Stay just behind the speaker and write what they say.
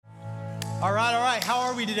All right. How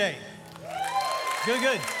are we today?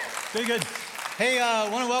 Good. Hey, I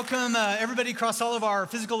want to welcome everybody across all of our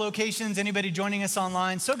physical locations, anybody joining us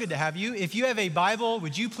online. So good to have you. If you have a Bible,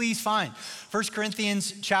 would you please find 1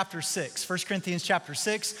 Corinthians chapter 6. 1 Corinthians chapter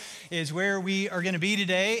 6 is where we are going to be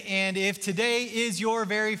today. And if today is your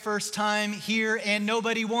very first time here and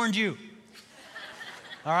nobody warned you,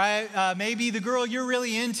 all right, maybe the girl you're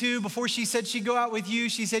really into, before she said she'd go out with you,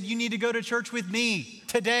 she said, you need to go to church with me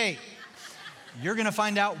today. You're going to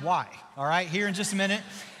find out why, all right, here in just a minute.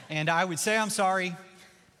 And I would say I'm sorry,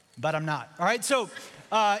 but I'm not. All right, so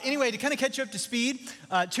anyway, to kind of catch you up to speed,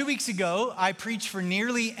 2 weeks ago, I preached for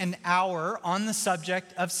nearly an hour on the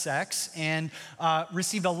subject of sex and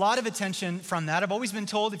received a lot of attention from that. I've always been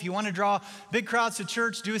told if you want to draw big crowds to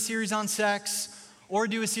church, do a series on sex or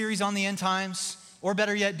do a series on the end times, or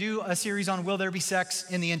better yet, do a series on will there be sex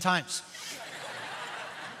in the end times.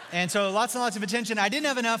 And so lots and lots of attention. I didn't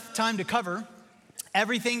have enough time to cover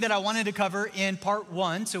everything that I wanted to cover in part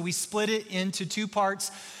one, so we split it into two parts.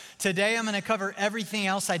 Today, I'm going to cover everything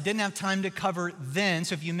else I didn't have time to cover then,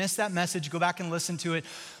 so if you missed that message, go back and listen to it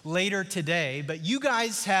later today. But you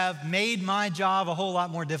guys have made my job a whole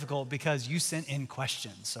lot more difficult because you sent in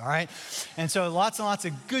questions, all right? And so lots and lots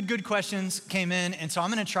of good questions came in, and so I'm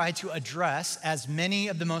going to try to address as many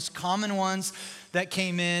of the most common ones that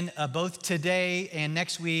came in both today and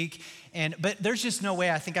next week. But there's just no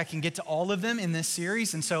way I think I can get to all of them in this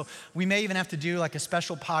series. And so we may even have to do like a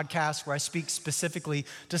special podcast where I speak specifically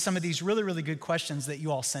to some of these really good questions that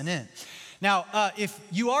you all sent in. Now, if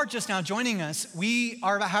you are just now joining us, we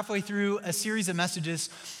are about halfway through a series of messages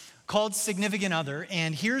called Significant Other.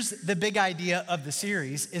 And here's the big idea of the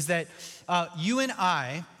series is that you and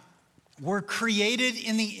I were created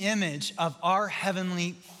in the image of our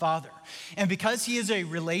Heavenly Father. And because He is a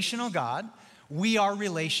relational God, we are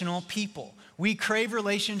relational people. We crave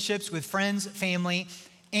relationships with friends, family,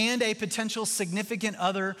 and a potential significant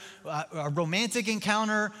other, a romantic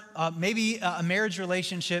encounter, maybe a marriage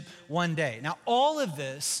relationship one day. Now, all of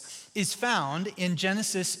this is found in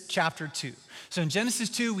Genesis chapter 2. So in Genesis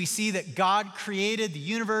 2, we see that God created the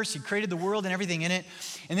universe, He created the world and everything in it,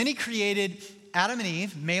 and then He created Adam and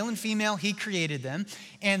Eve, male and female, He created them,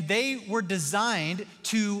 and they were designed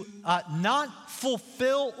to not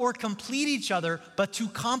fulfill or complete each other, but to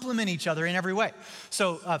complement each other in every way.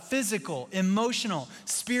 So physical, emotional,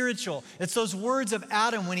 spiritual. It's those words of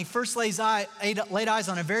Adam when he first laid eyes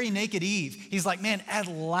on a very naked Eve. He's like, man, at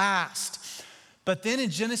last. But then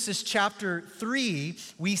in Genesis chapter 3,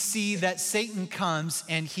 we see that Satan comes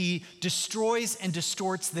and he destroys and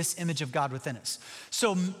distorts this image of God within us.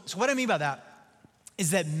 So what I mean by that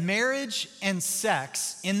is that marriage and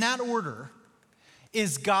sex, in that order,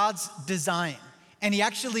 is God's design. And He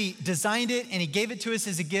actually designed it and He gave it to us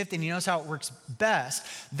as a gift and He knows how it works best.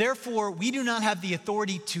 Therefore, we do not have the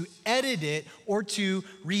authority to edit it or to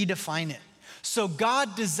redefine it. So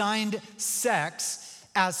God designed sex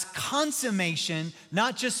as consummation,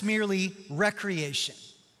 not just merely recreation.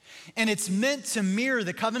 And it's meant to mirror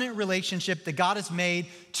the covenant relationship that God has made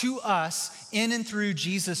to us in and through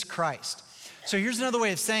Jesus Christ. So here's another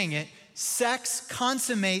way of saying it. Sex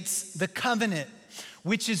consummates the covenant,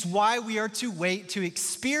 which is why we are to wait to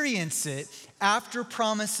experience it after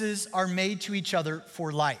promises are made to each other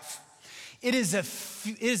for life. It is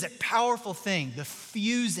a powerful thing, the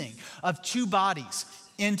fusing of two bodies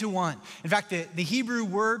into one. In fact, the Hebrew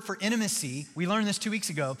word for intimacy, we learned this 2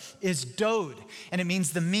 weeks ago, is dode, and it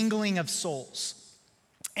means the mingling of souls.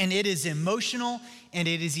 And it is emotional and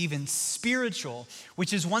it is even spiritual,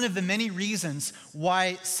 which is one of the many reasons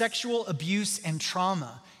why sexual abuse and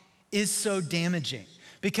trauma is so damaging,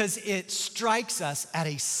 because it strikes us at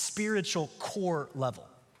a spiritual core level.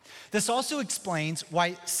 This also explains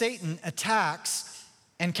why Satan attacks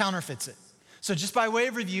and counterfeits it. So just by way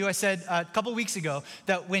of review, I said a couple weeks ago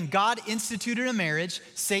that when God instituted a marriage,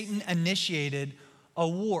 Satan initiated a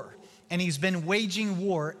war. And he's been waging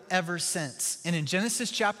war ever since. And in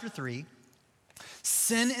Genesis chapter 3,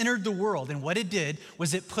 sin entered the world. And what it did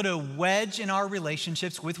was it put a wedge in our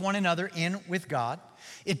relationships with one another and with God.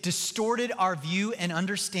 It distorted our view and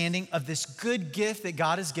understanding of this good gift that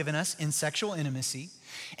God has given us in sexual intimacy.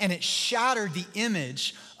 And it shattered the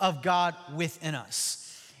image of God within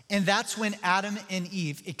us. And that's when Adam and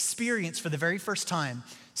Eve experienced for the very first time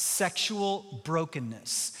sexual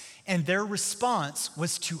brokenness. And their response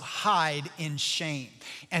was to hide in shame.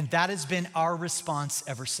 And that has been our response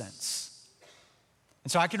ever since.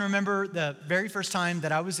 And so I can remember the very first time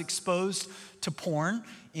that I was exposed to porn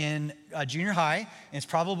in junior high, and it's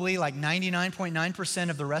probably like 99.9%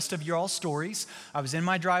 of the rest of your all stories. I was in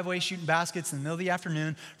my driveway shooting baskets in the middle of the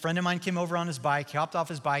afternoon. A friend of mine came over on his bike. He hopped off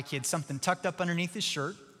his bike. He had something tucked up underneath his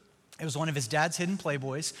shirt. It was one of his dad's hidden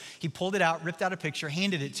Playboys. He pulled it out, ripped out a picture,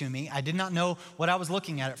 handed it to me. I did not know what I was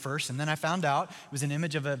looking at first, and then I found out it was an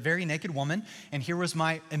image of a very naked woman, and here was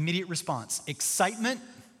my immediate response. Excitement,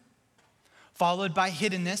 followed by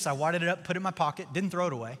hiddenness. I wadded it up, put it in my pocket, didn't throw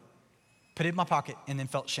it away, put it in my pocket, and then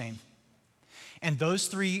felt shame. And those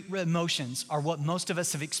three emotions are what most of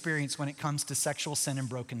us have experienced when it comes to sexual sin and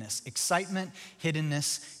brokenness: excitement,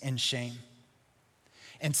 hiddenness, and shame.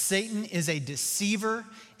 And Satan is a deceiver,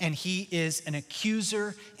 and he is an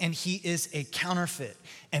accuser, and he is a counterfeit.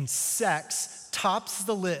 And sex tops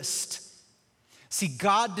the list. See,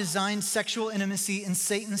 God designed sexual intimacy, and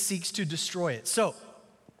Satan seeks to destroy it. So,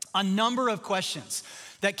 a number of questions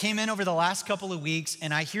that came in over the last couple of weeks,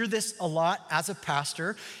 and I hear this a lot as a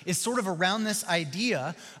pastor, is sort of around this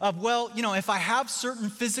idea of, well, if I have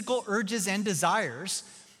certain physical urges and desires,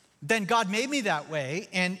 then God made me that way,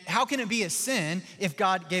 and how can it be a sin if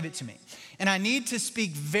God gave it to me? And I need to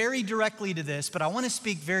speak very directly to this, but I want to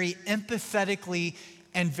speak very empathetically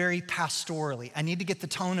and very pastorally. I need to get the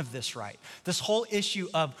tone of this right. This whole issue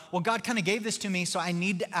of, well, God kind of gave this to me, so I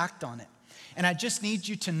need to act on it. And I just need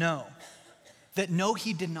you to know that no,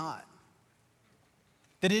 he did not.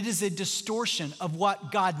 That it is a distortion of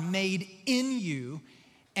what God made in you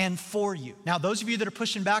and for you. Now, those of you that are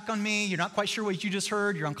pushing back on me, you're not quite sure what you just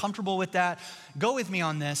heard, you're uncomfortable with that, go with me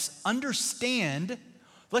on this. Understand,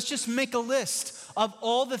 let's just make a list of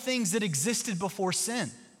all the things that existed before sin.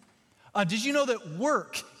 Did you know that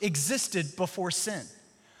work existed before sin?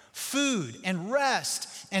 Food and rest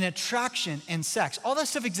and attraction and sex, all that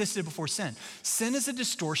stuff existed before sin. Sin is a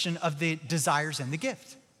distortion of the desires and the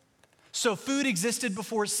gift. So food existed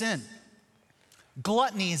before sin.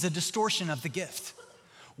 Gluttony is a distortion of the gift.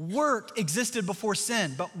 Work existed before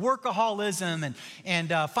sin, but workaholism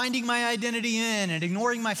and finding my identity in and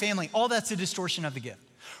ignoring my family, all that's a distortion of the gift.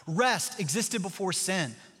 Rest existed before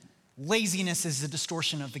sin. Laziness is a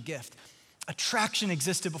distortion of the gift. Attraction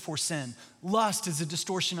existed before sin. Lust is a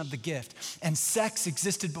distortion of the gift. And sex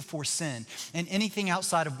existed before sin. And anything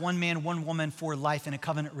outside of one man, one woman for life in a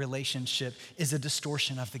covenant relationship is a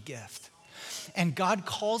distortion of the gift. And God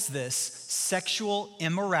calls this sexual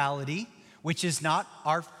immorality, which is not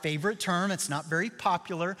our favorite term. It's not very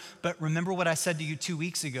popular, but remember what I said to you 2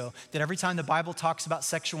 weeks ago, that every time the Bible talks about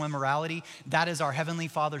sexual immorality, that is our Heavenly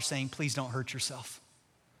Father saying, please don't hurt yourself.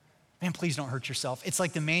 Man, please don't hurt yourself. It's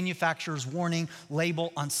like the manufacturer's warning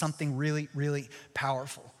label on something really, really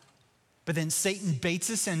powerful. But then Satan baits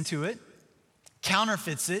us into it,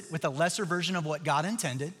 counterfeits it with a lesser version of what God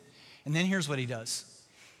intended, and then here's what he does.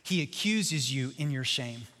 He accuses you in your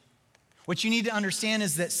shame. What you need to understand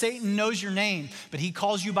is that Satan knows your name, but he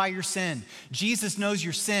calls you by your sin. Jesus knows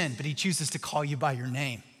your sin, but he chooses to call you by your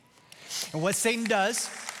name. And what Satan does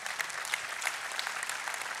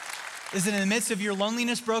is that in the midst of your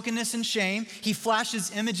loneliness, brokenness, and shame, he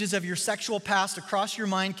flashes images of your sexual past across your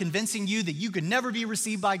mind, convincing you that you could never be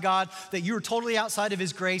received by God, that you are totally outside of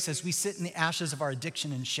his grace as we sit in the ashes of our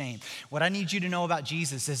addiction and shame. What I need you to know about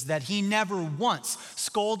Jesus is that he never once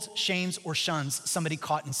scolds, shames, or shuns somebody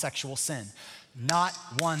caught in sexual sin. Not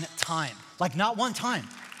one time. Like, not one time.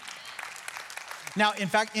 Now, in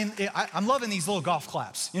fact, I'm loving these little golf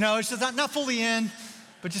claps. It's just not fully in,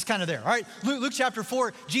 but just kind of there. All right, Luke chapter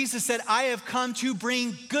 4, Jesus said, I have come to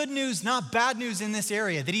bring good news, not bad news in this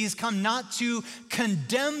area, that he has come not to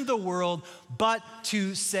condemn the world, but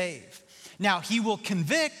to save. Now, he will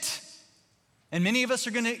convict, and many of us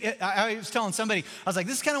are I was telling somebody, I was like,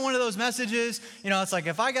 this is kind of one of those messages, it's like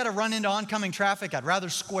if I got to run into oncoming traffic, I'd rather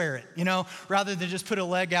square it, rather than just put a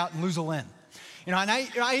leg out and lose a limb. And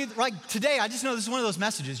I like today, I just know this is one of those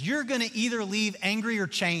messages. You're going to either leave angry or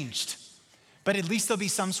changed, but at least there'll be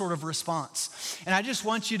some sort of response. And I just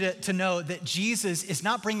want you to know that Jesus is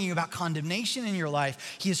not bringing about condemnation in your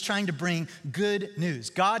life. He is trying to bring good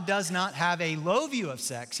news. God does not have a low view of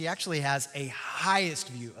sex. He actually has a highest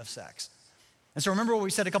view of sex. And so remember what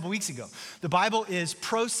we said a couple weeks ago. The Bible is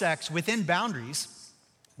pro-sex within boundaries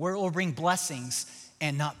where it will bring blessings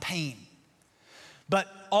and not pain. But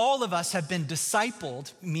all of us have been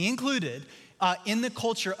discipled, me included, in the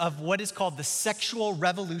culture of what is called the sexual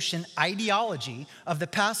revolution ideology of the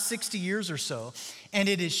past 60 years or so. And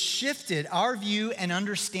it has shifted our view and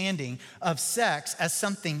understanding of sex as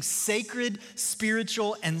something sacred,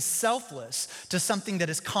 spiritual, and selfless to something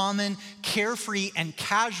that is common, carefree, and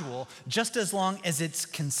casual, just as long as it's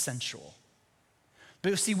consensual.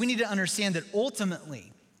 But see, we need to understand that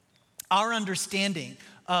ultimately, our understanding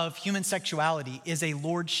of human sexuality is a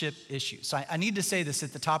lordship issue. So I need to say this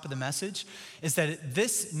at the top of the message, is that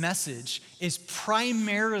this message is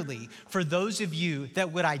primarily for those of you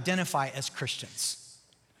that would identify as Christians.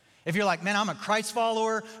 If you're like, man, I'm a Christ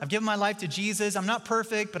follower, I've given my life to Jesus, I'm not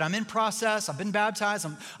perfect, but I'm in process, I've been baptized,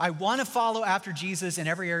 I want to follow after Jesus in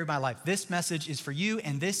every area of my life. This message is for you,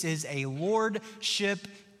 and this is a lordship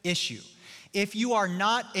issue. If you are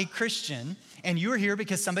not a Christian, and you're here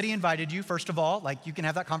because somebody invited you, first of all, like you can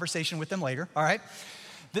have that conversation with them later, all right?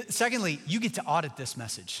 Secondly, you get to audit this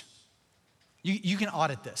message. You can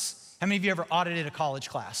audit this. How many of you ever audited a college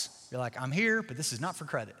class? You're like, I'm here, but this is not for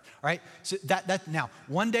credit, all right? So now,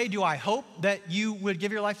 one day do I hope that you would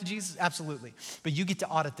give your life to Jesus? Absolutely, but you get to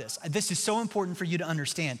audit this. This is so important for you to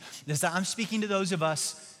understand, is that I'm speaking to those of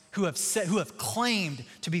us who have claimed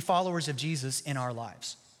to be followers of Jesus in our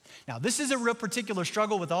lives. Now, this is a real particular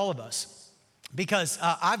struggle with all of us because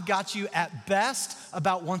I've got you at best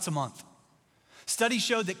about once a month. Studies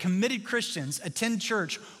showed that committed Christians attend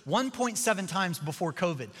church 1.7 times before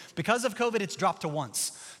COVID. Because of COVID, it's dropped to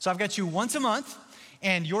once. So I've got you once a month,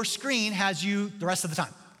 and your screen has you the rest of the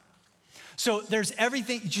time. So there's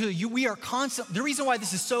everything, we are constant. The reason why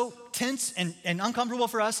this is so tense and uncomfortable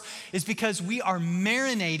for us is because we are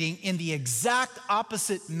marinating in the exact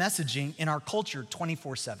opposite messaging in our culture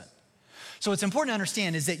 24/7. So what's important to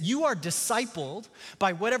understand is that you are discipled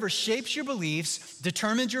by whatever shapes your beliefs,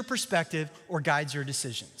 determines your perspective, or guides your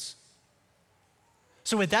decisions.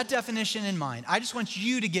 So with that definition in mind, I just want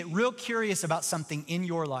you to get real curious about something in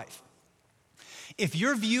your life. If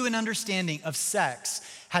your view and understanding of sex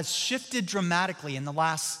has shifted dramatically in the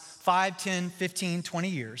last 5, 10, 15, 20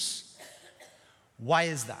 years, why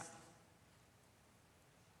is that?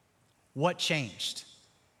 What changed?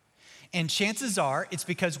 And chances are it's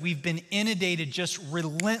because we've been inundated just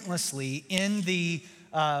relentlessly in the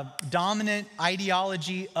dominant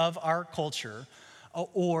ideology of our culture.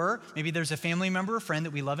 Or maybe there's a family member or friend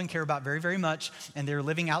that we love and care about very, very much, and they're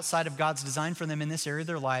living outside of God's design for them in this area of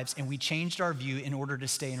their lives, and we changed our view in order to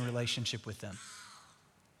stay in relationship with them.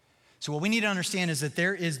 So what we need to understand is that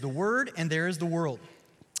there is the Word and there is the world.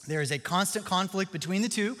 There is a constant conflict between the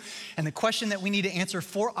two, and the question that we need to answer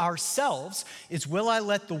for ourselves is, will I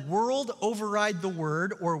let the world override the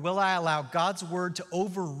Word, or will I allow God's Word to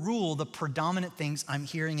overrule the predominant things I'm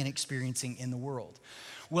hearing and experiencing in the world?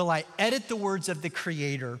 Will I edit the words of the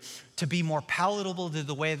Creator to be more palatable to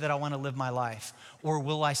the way that I want to live my life, or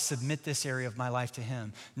will I submit this area of my life to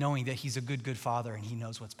Him, knowing that He's a good, good Father and He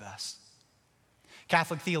knows what's best?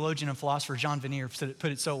 Catholic theologian and philosopher Jean Vanier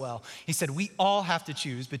put it so well. He said, we all have to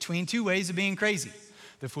choose between two ways of being crazy: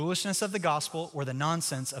 the foolishness of the gospel or the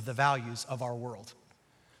nonsense of the values of our world.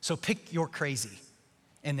 So pick your crazy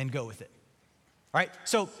and then go with it. All right,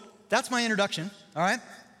 so that's my introduction, all right?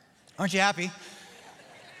 Aren't you happy?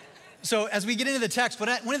 So as we get into the text, one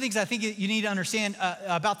of the things I think you need to understand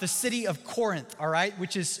about the city of Corinth, all right,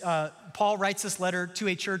 which is, Paul writes this letter to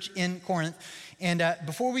a church in Corinth. And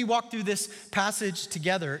before we walk through this passage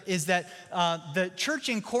together, is that the church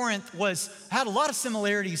in Corinth had a lot of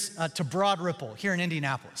similarities to Broad Ripple here in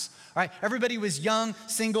Indianapolis. All right, everybody was young,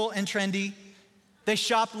 single, and trendy. They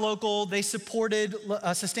shopped local. They supported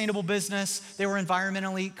a sustainable business. They were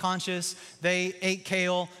environmentally conscious. They ate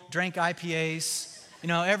kale, drank IPAs. You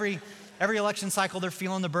know, every election cycle, they're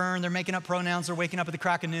feeling the burn. They're making up pronouns. They're waking up at the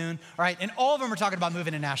crack of noon. All right, and all of them are talking about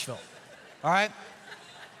moving to Nashville. All right.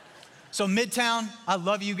 So Midtown, I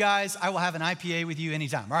love you guys. I will have an IPA with you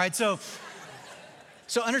anytime, all right? So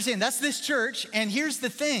understand, that's this church, and here's the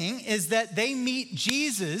thing, is that they meet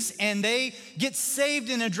Jesus and they get saved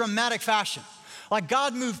in a dramatic fashion. Like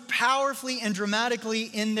God moved powerfully and dramatically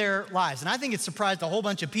in their lives, and I think it surprised a whole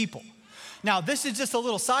bunch of people. Now, this is just a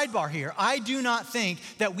little sidebar here. I do not think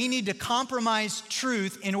that we need to compromise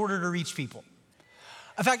truth in order to reach people.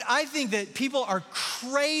 In fact, I think that people are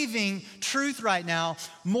craving truth right now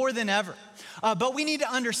more than ever. But we need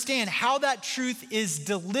to understand how that truth is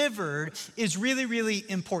delivered is really, really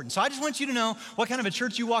important. So I just want you to know what kind of a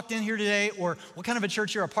church you walked in here today, or what kind of a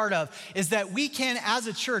church you're a part of, is that we can, as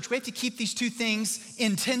a church, we have to keep these two things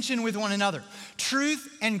in tension with one another: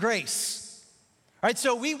 truth and grace. All right,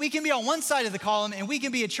 so we can be on one side of the column, and we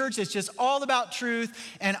can be a church that's just all about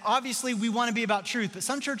truth, and obviously we want to be about truth, but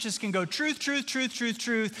some churches can go truth, truth, truth, truth,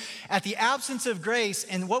 truth, at the absence of grace,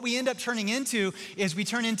 and what we end up turning into is we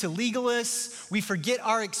turn into legalists, we forget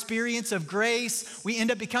our experience of grace, we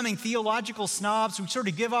end up becoming theological snobs, we sort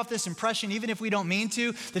of give off this impression, even if we don't mean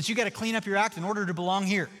to, that you got to clean up your act in order to belong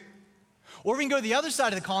here. Or we can go to the other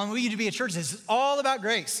side of the column. We need to be a church that's all about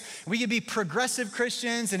grace. We could be progressive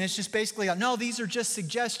Christians, and it's just basically, no, these are just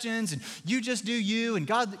suggestions, and you just do you, and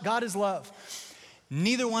God is love.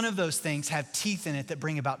 Neither one of those things have teeth in it that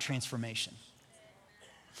bring about transformation.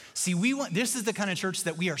 See, this is the kind of church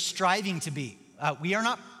that we are striving to be. We are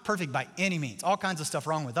not perfect by any means. All kinds of stuff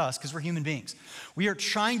wrong with us because we're human beings. We are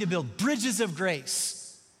trying to build bridges of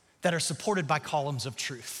grace that are supported by columns of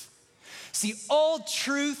truth. See, all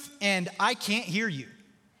truth and I can't hear you.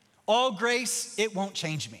 All grace, it won't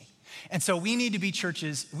change me. And so we need to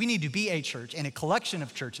be a church and a collection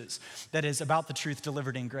of churches that is about the truth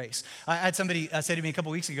delivered in grace. I had somebody say to me a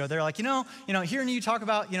couple weeks ago, they're like, hearing you talk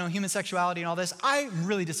about, human sexuality and all this, I'm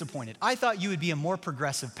really disappointed. I thought you would be a more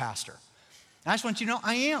progressive pastor. And I just want you to know,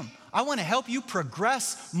 I am. I want to help you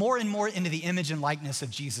progress more and more into the image and likeness of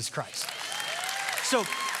Jesus Christ. So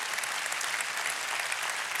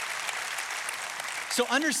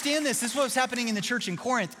understand this. This is what's happening in the church in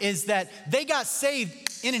Corinth is that they got saved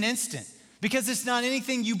in an instant because it's not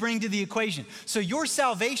anything you bring to the equation. So your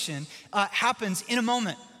salvation happens in a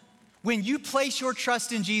moment. When you place your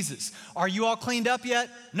trust in Jesus, are you all cleaned up yet?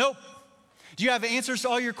 Nope. Do you have answers to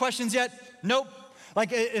all your questions yet? Nope.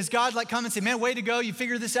 Is God come and say, man, way to go, you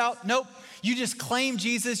figured this out? Nope. You just claim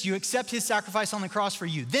Jesus, you accept his sacrifice on the cross for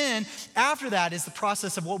you. Then, after that is the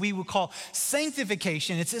process of what we would call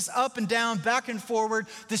sanctification. It's this up and down, back and forward,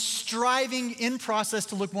 this striving in process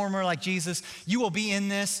to look more and more like Jesus. You will be in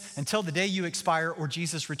this until the day you expire or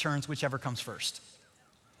Jesus returns, whichever comes first.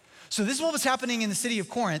 So this is what was happening in the city of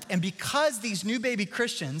Corinth, and because these new baby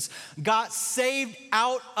Christians got saved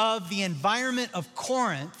out of the environment of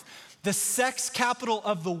Corinth, the sex capital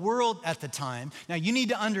of the world at the time. Now you need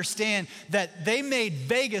to understand that they made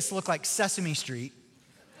Vegas look like Sesame Street.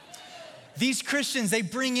 These Christians, they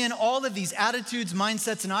bring in all of these attitudes,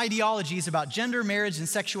 mindsets, and ideologies about gender, marriage, and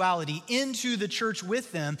sexuality into the church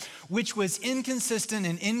with them, which was inconsistent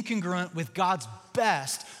and incongruent with God's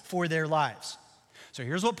best for their lives. So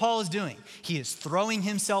here's what Paul is doing. He is throwing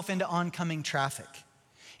himself into oncoming traffic.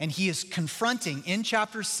 And he is confronting in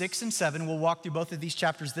chapters 6 and 7, we'll walk through both of these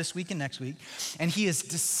chapters this week and next week, and he is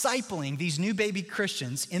discipling these new baby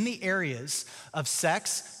Christians in the areas of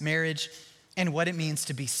sex, marriage, and what it means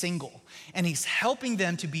to be single. And he's helping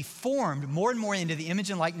them to be formed more and more into the image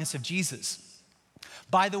and likeness of Jesus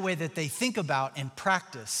by the way that they think about and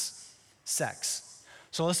practice sex.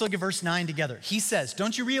 So let's look at verse 9 together. He says,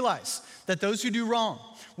 don't you realize that those who do wrong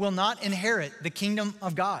will not inherit the kingdom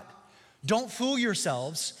of God? Don't fool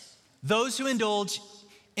yourselves, those who indulge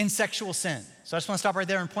in sexual sin. So I just want to stop right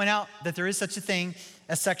there and point out that there is such a thing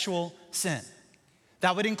as sexual sin.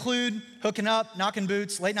 That would include hooking up, knocking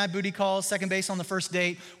boots, late night booty calls, second base on the first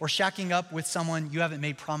date, or shacking up with someone you haven't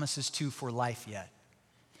made promises to for life yet.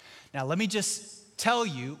 Now let me just tell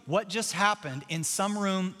you what just happened in some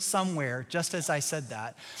room somewhere, just as I said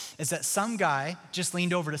that, is that some guy just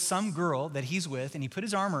leaned over to some girl that he's with and he put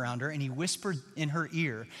his arm around her and he whispered in her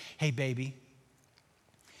ear, hey baby,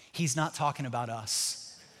 he's not talking about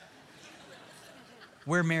us.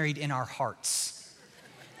 We're married in our hearts.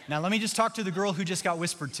 Now let me just talk to the girl who just got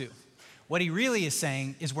whispered to. What he really is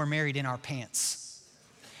saying is we're married in our pants.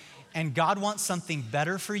 And God wants something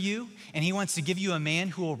better for you, and he wants to give you a man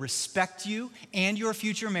who will respect you and your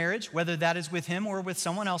future marriage, whether that is with him or with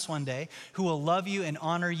someone else one day, who will love you and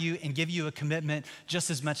honor you and give you a commitment just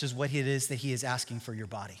as much as what it is that he is asking for your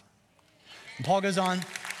body. And Paul goes on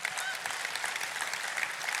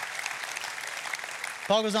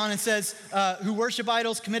and says, who worship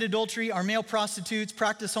idols, commit adultery, are male prostitutes,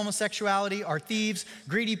 practice homosexuality, are thieves,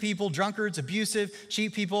 greedy people, drunkards, abusive,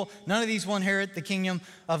 cheat people. None of these will inherit the kingdom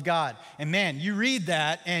of God. And man, you read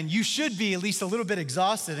that and you should be at least a little bit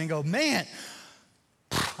exhausted and go, man,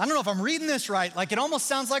 I don't know if I'm reading this right. It almost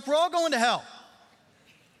sounds like we're all going to hell.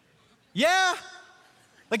 Yeah.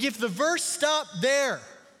 If the verse stopped there,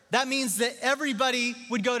 that means that everybody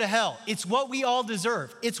would go to hell. It's what we all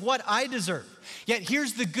deserve. It's what I deserve. Yet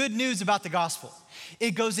here's the good news about the gospel.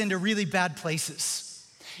 It goes into really bad places.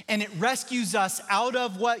 And it rescues us out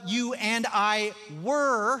of what you and I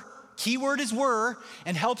were, keyword is were,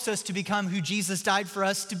 and helps us to become who Jesus died for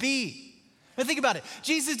us to be. But think about it.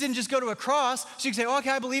 Jesus didn't just go to a cross, so you can say, okay,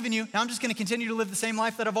 I believe in you. Now I'm just gonna continue to live the same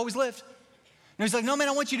life that I've always lived. And he's like, no, man,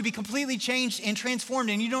 I want you to be completely changed and transformed.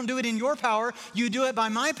 And you don't do it in your power. You do it by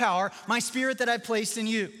my power, my spirit that I've placed in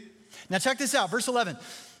you. Now check this out, verse 11.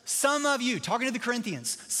 Some of you, talking to the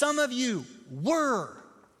Corinthians, some of you were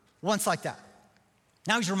once like that.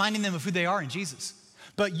 Now he's reminding them of who they are in Jesus.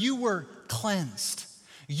 But you were cleansed.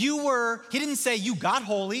 He didn't say you got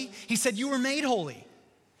holy. He said you were made holy.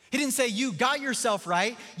 He didn't say you got yourself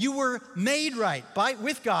right. You were made right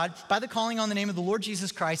with God by the calling on the name of the Lord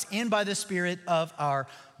Jesus Christ and by the Spirit of our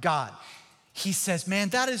God. He says, man,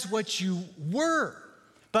 that is what you were,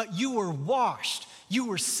 but you were washed, you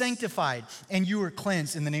were sanctified, and you were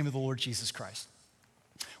cleansed in the name of the Lord Jesus Christ.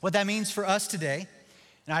 What that means for us today,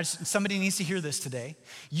 and somebody needs to hear this today.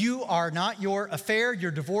 You are not your affair,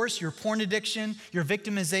 your divorce, your porn addiction, your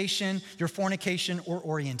victimization, your fornication, or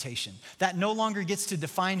orientation. That no longer gets to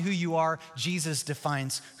define who you are. Jesus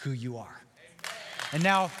defines who you are. And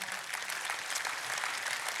now,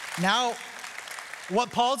 what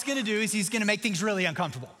Paul's gonna do is he's gonna make things really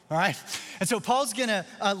uncomfortable, all right? And so Paul's gonna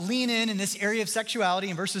lean in this area of sexuality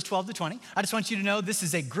in verses 12 to 20. I just want you to know this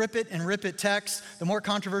is a grip it and rip it text. The more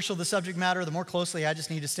controversial the subject matter, the more closely I just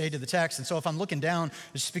need to stay to the text. And so if I'm looking down,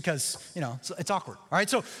 it's just because, it's awkward, all right?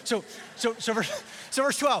 So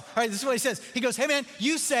verse 12, all right, this is what he says. He goes, hey man,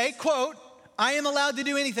 you say, quote, I am allowed to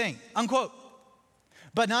do anything, unquote,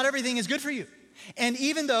 but not everything is good for you. And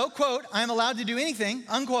even though, quote, I am allowed to do anything,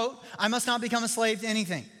 unquote, I must not become a slave to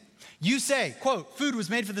anything. You say, quote, food was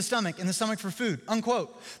made for the stomach and the stomach for food,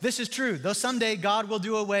 unquote. This is true, though someday God will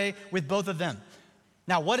do away with both of them.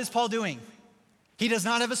 Now, what is Paul doing? He does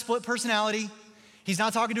not have a split personality. He's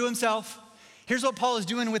not talking to himself. Here's what Paul is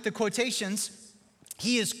doing with the quotations.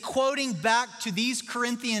 He is quoting back to these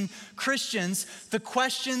Corinthian Christians the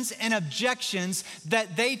questions and objections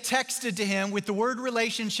that they texted to him with the word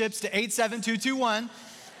relationships to 87221.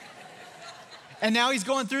 And now he's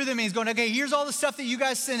going through them and he's going, okay, here's all the stuff that you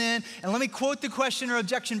guys sent in, and let me quote the question or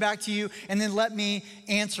objection back to you, and then let me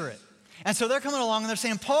answer it. And so they're coming along and they're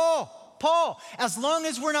saying, Paul, as long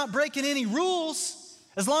as we're not breaking any rules,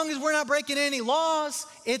 as long as we're not breaking any laws,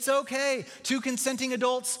 it's okay. Two consenting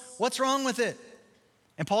adults, what's wrong with it?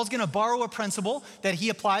 And Paul's gonna borrow a principle that he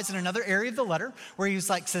applies in another area of the letter where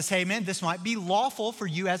he's says, hey man, this might be lawful for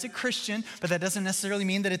you as a Christian, but that doesn't necessarily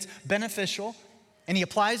mean that it's beneficial. And he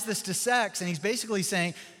applies this to sex, and he's basically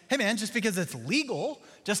saying, hey man, just because it's legal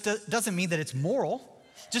just doesn't mean that it's moral.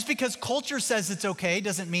 Just because culture says it's okay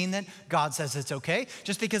doesn't mean that God says it's okay.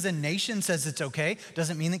 Just because a nation says it's okay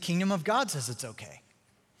doesn't mean the kingdom of God says it's okay.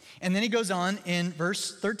 And then he goes on in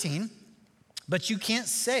verse 13, but you can't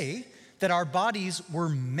say that our bodies were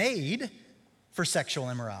made for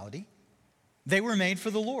sexual immorality. They were made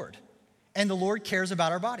for the Lord, and the Lord cares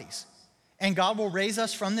about our bodies. And God will raise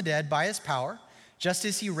us from the dead by his power, just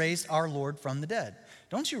as he raised our Lord from the dead.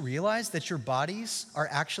 Don't you realize that your bodies are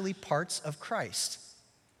actually parts of Christ?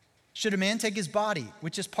 Should a man take his body,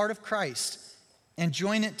 which is part of Christ, and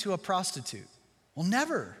join it to a prostitute? Well,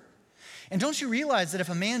 never. And don't you realize that if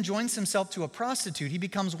a man joins himself to a prostitute, he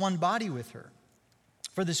becomes one body with her?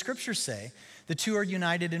 For the scriptures say, the two are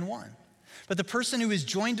united in one. But the person who is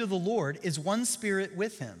joined to the Lord is one spirit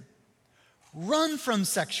with him. Run from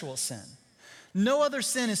sexual sin. No other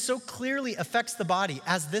sin so clearly affects the body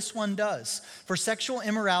as this one does. For sexual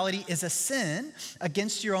immorality is a sin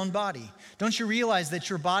against your own body. Don't you realize that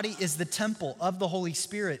your body is the temple of the Holy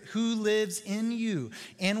Spirit who lives in you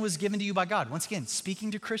and was given to you by God? Once again,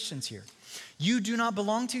 speaking to Christians here. You do not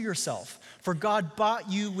belong to yourself, for God bought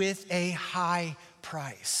you with a high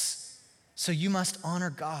price. So you must honor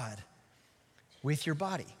God with your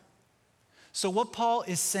body. So what Paul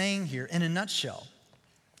is saying here in a nutshell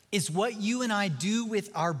is what you and I do with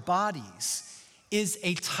our bodies is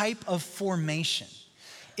a type of formation.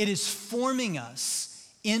 It is forming us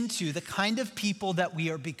into the kind of people that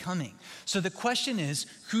we are becoming. So the question is,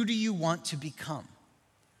 who do you want to become?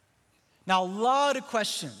 Now, a lot of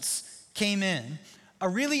questions came in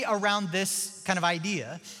really around this kind of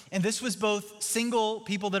idea. And this was both single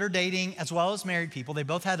people that are dating as well as married people. They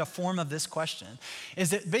both had a form of this question. Is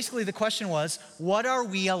that basically the question was, what are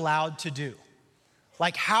we allowed to do?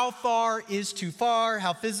 Like, how far is too far?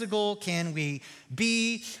 How physical can we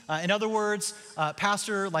be? In other words,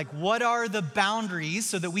 Pastor, what are the boundaries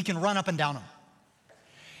so that we can run up and down them?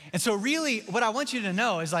 And so really, what I want you to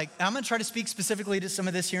know is I'm gonna try to speak specifically to some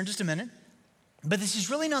of this here in just a minute. But this is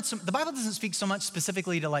really not, the Bible doesn't speak so much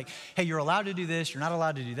specifically to hey, you're allowed to do this, you're not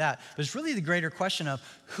allowed to do that. But it's really the greater question of,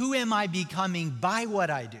 who am I becoming by what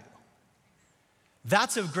I do?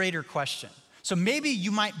 That's a greater question. So maybe you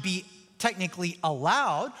might be technically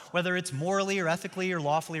allowed, whether it's morally or ethically or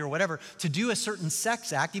lawfully or whatever, to do a certain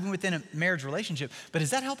sex act, even within a marriage relationship. But is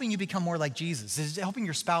that helping you become more like Jesus? Is it helping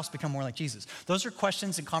your spouse become more like Jesus? Those are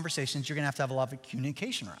questions and conversations you're gonna have a lot of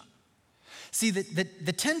communication around. See,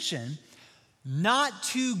 the tension not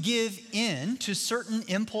to give in to certain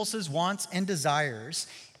impulses, wants, and desires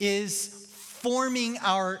is forming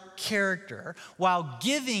our character, while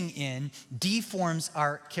giving in deforms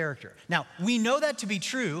our character. Now, we know that to be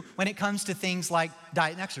true when it comes to things like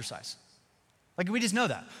diet and exercise. Like, we just know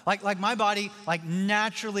that. Like my body, like,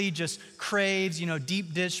 naturally just craves,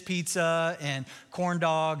 deep dish pizza and corn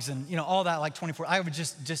dogs and, all that, like 24. I would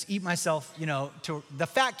just eat myself, to the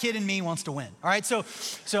fat kid in me wants to win. All right. So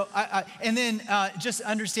and then just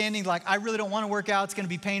understanding, like, I really don't want to work out. It's going to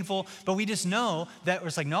be painful. But we just know that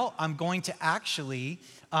it's like, no, I'm going to actually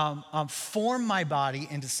form my body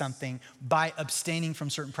into something by abstaining from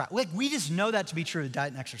certain practices. Like, we just know that to be true with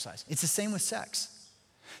diet and exercise. It's the same with sex.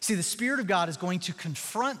 See, the Spirit of God is going to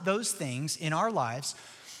confront those things in our lives,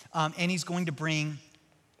 and he's going to bring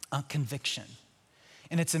conviction.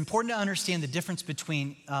 And it's important to understand the difference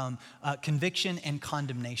between conviction and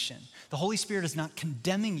condemnation. The Holy Spirit is not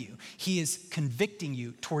condemning you. He is convicting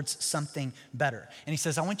you towards something better. And he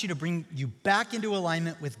says, I want you to bring you back into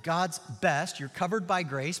alignment with God's best. You're covered by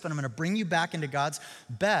grace, but I'm going to bring you back into God's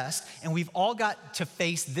best. And we've all got to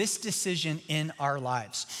face this decision in our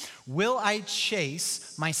lives. Will I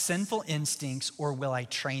chase my sinful instincts, or will I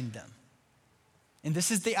train them? And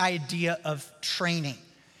this is the idea of training.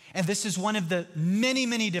 And this is one of the many,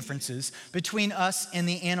 many differences between us and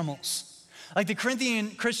the animals. Like, the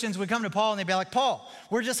Corinthian Christians would come to Paul and they'd be like, Paul,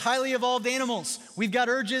 we're just highly evolved animals. We've got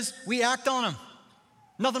urges, we act on them.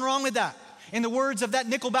 Nothing wrong with that. In the words of that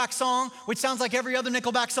Nickelback song, which sounds like every other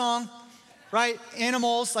Nickelback song, right?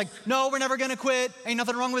 Animals, like, no, we're never gonna quit. Ain't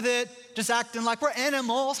nothing wrong with it. Just acting like we're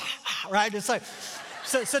animals, right? It's like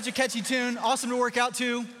such a catchy tune, awesome to work out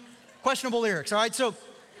to. Questionable lyrics, all right? So,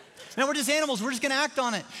 now, we're just animals. We're just going to act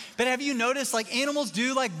on it. But have you noticed, like, animals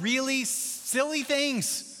do, like, really silly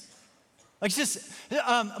things? Like, it's just,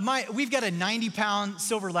 we've got a 90-pound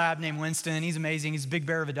silver lab named Winston. He's amazing. He's a big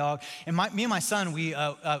bear of a dog. And me and my son, we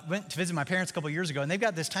went to visit my parents a couple years ago, and they've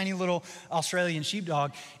got this tiny little Australian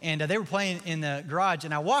sheepdog, and they were playing in the garage,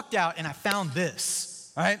 and I walked out, and I found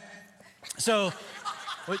this, all right? So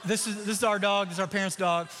this is our dog. This is our parents'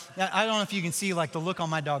 dog. I don't know if you can see, like, the look on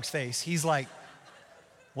my dog's face. He's like,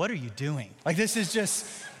 what are you doing? Like, this is just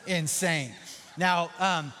insane. Now,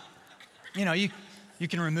 you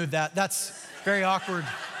can remove that. That's very awkward,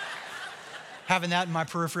 having that in my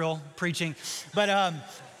peripheral preaching. But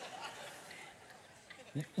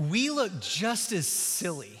we look just as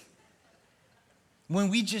silly when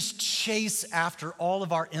we just chase after all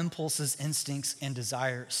of our impulses, instincts, and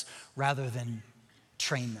desires rather than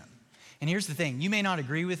train them. And here's the thing. You may not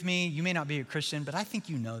agree with me. You may not be a Christian, but I think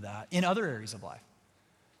you know that in other areas of life.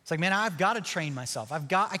 It's like, man, I've got to train myself. I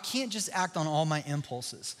can't just act on all my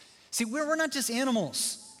impulses. See, we're not just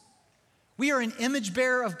animals. We are an image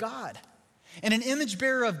bearer of God. And an image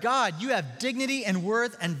bearer of God, you have dignity and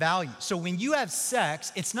worth and value. So when you have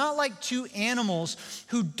sex, it's not like two animals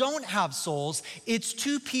who don't have souls. It's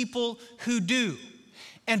two people who do.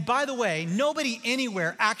 And by the way, nobody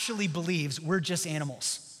anywhere actually believes we're just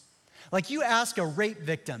animals. Like, you ask a rape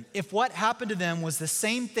victim if what happened to them was the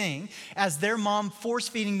same thing as their mom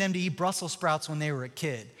force-feeding them to eat Brussels sprouts when they were a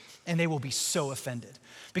kid, and they will be so offended.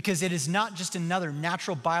 Because it is not just another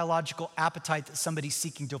natural biological appetite that somebody's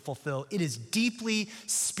seeking to fulfill. It is deeply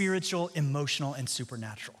spiritual, emotional, and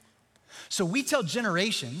supernatural. So we tell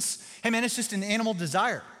generations, hey man, it's just an animal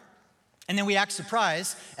desire. And then we act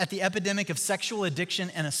surprised at the epidemic of sexual addiction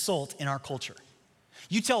and assault in our culture.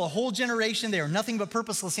 You tell a whole generation they are nothing but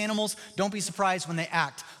purposeless animals, don't be surprised when they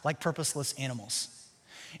act like purposeless animals.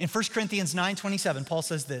 In 1 Corinthians 9:27, Paul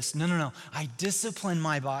says this, no, I discipline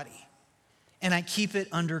my body and I keep it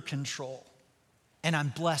under control and I'm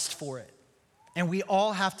blessed for it. And we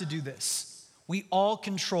all have to do this. We all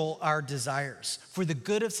control our desires for the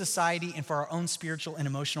good of society and for our own spiritual and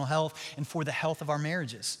emotional health and for the health of our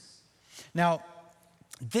marriages. Now,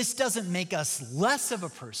 this doesn't make us less of a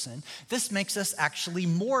person. This makes us actually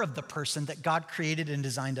more of the person that God created and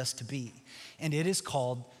designed us to be. And it is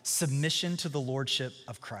called submission to the lordship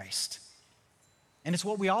of Christ. And it's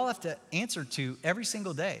what we all have to answer to every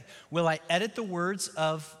single day. Will I edit the words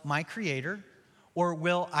of my Creator, or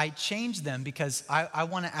will I change them because I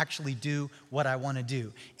want to actually do what I want to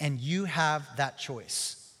do? And you have that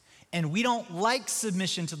choice. And we don't like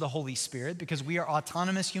submission to the Holy Spirit because we are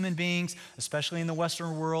autonomous human beings, especially in the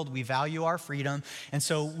Western world. We value our freedom. And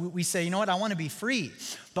so we say, you know what, I want to be free.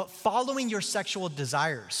 But following your sexual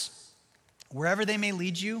desires, wherever they may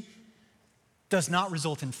lead you, does not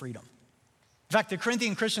result in freedom. In fact, the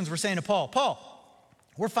Corinthian Christians were saying to Paul,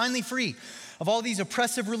 we're finally free of all these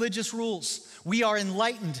oppressive religious rules. We are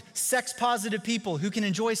enlightened, sex-positive people who can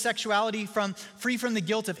enjoy sexuality free from the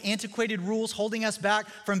guilt of antiquated rules holding us back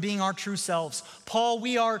from being our true selves. Paul,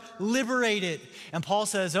 we are liberated. And Paul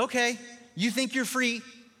says, okay, You think you're free.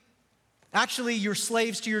 Actually, you're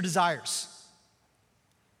slaves to your desires.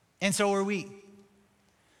 And so are we.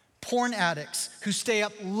 Porn addicts who stay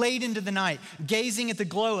up late into the night, gazing at the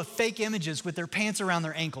glow of fake images with their pants around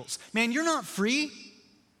their ankles. Man, you're not free.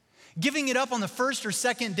 Giving it up on the first or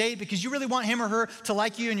second date because you really want him or her to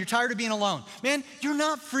like you and you're tired of being alone. Man, you're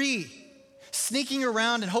not free. Sneaking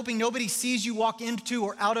around and hoping nobody sees you walk into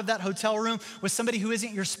or out of that hotel room with somebody who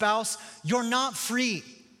isn't your spouse, you're not free.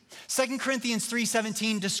 2 Corinthians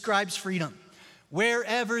 3:17 describes freedom.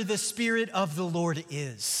 Wherever the Spirit of the Lord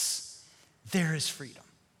is, there is freedom.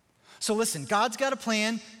 So listen, God's got a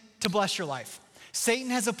plan to bless your life. Satan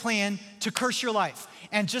has a plan to curse your life.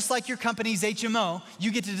 And just like your company's HMO,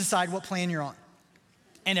 you get to decide what plan you're on.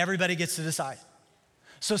 And everybody gets to decide.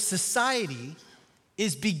 So society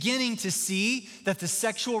is beginning to see that the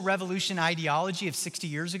sexual revolution ideology of 60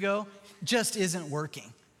 years ago just isn't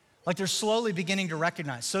working. Like they're slowly beginning to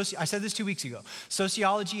recognize. I said this 2 weeks ago.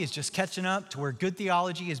 Sociology is just catching up to where good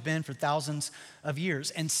theology has been for thousands of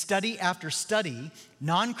years. And study after study,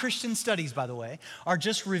 non-Christian studies, by the way, are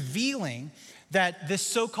just revealing that this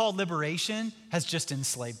so-called liberation has just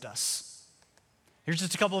enslaved us. Here's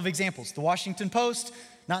just a couple of examples. The Washington Post,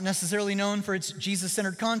 not necessarily known for its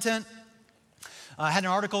Jesus-centered content, had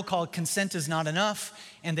an article called "Consent is Not Enough,"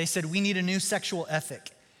 and they said, we need a new sexual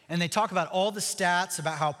ethic. And they talk about all the stats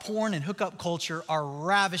about how porn and hookup culture are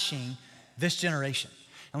ravishing this generation.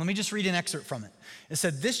 And let me just read an excerpt from it. It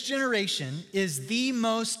said, this generation is the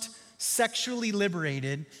most sexually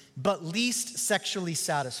liberated, but least sexually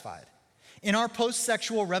satisfied. In our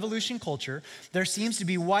post-sexual revolution culture, there seems to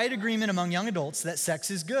be wide agreement among young adults that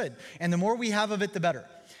sex is good, and the more we have of it, the better.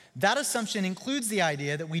 That assumption includes the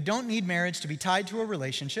idea that we don't need marriage to be tied to a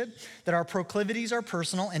relationship, that our proclivities are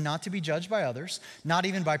personal and not to be judged by others, not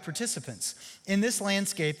even by participants. In this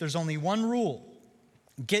landscape, there's only one rule: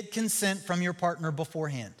 get consent from your partner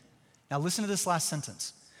beforehand. Now listen to this last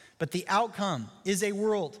sentence. But the outcome is a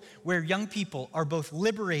world where young people are both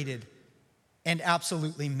liberated and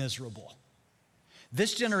absolutely miserable.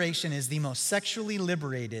 This generation is the most sexually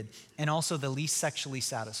liberated and also the least sexually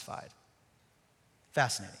satisfied.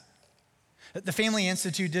 Fascinating. The Family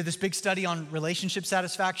Institute did this big study on relationship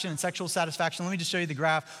satisfaction and sexual satisfaction. Let me just show you the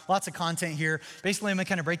graph. Lots of content here. Basically, I'm gonna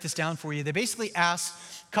kind of break this down for you. They basically asked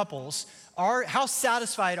couples, how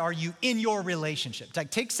satisfied are you in your relationship?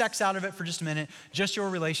 Like, take sex out of it for just a minute, just your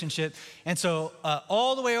relationship. And so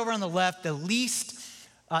all the way over on the left, the least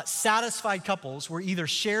satisfied couples were either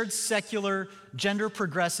shared secular, gender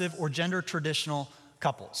progressive, or gender traditional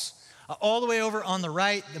couples. All the way over on the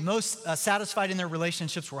right, the most satisfied in their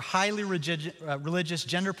relationships were highly religious,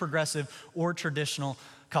 gender progressive, or traditional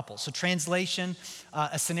couples. So translation,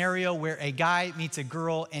 a scenario where a guy meets a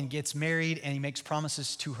girl and gets married and he makes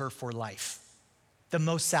promises to her for life. The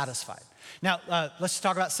most satisfied. Now, let's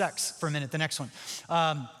talk about sex for a minute, the next one.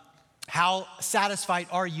 How satisfied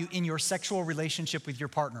are you in your sexual relationship with your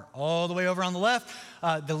partner? All the way over on the left,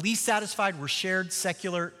 the least satisfied were shared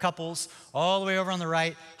secular couples. All the way over on the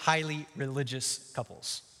right, highly religious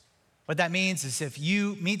couples. What that means is if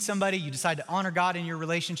you meet somebody, you decide to honor God in your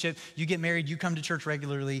relationship, you get married, you come to church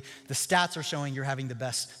regularly, the stats are showing you're having the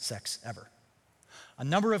best sex ever. A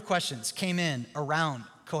number of questions came in around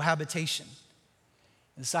cohabitation.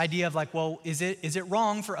 This idea of like, well, is it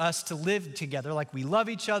wrong for us to live together? Like, we love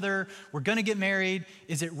each other, we're gonna get married.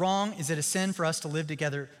 Is it wrong? Is it a sin for us to live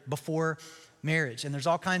together before marriage? And there's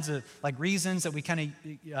all kinds of like reasons that we kind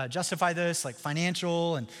of justify this, like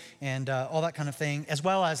financial and all that kind of thing, as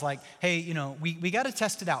well as like, hey, you know, we gotta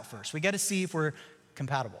test it out first. We gotta see if we're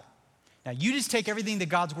compatible. Now, you just take everything that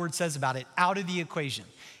God's word says about it out of the equation.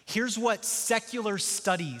 Here's what secular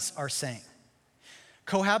studies are saying.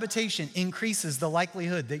 Cohabitation increases the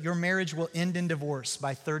likelihood that your marriage will end in divorce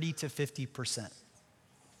by 30 to 50%.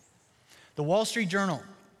 The Wall Street Journal,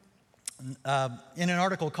 in an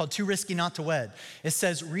article called Too Risky Not to Wed, it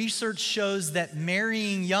says research shows that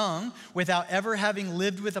marrying young without ever having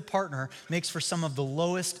lived with a partner makes for some of the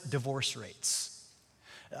lowest divorce rates.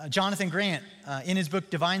 Jonathan Grant, in his book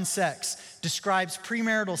Divine Sex, describes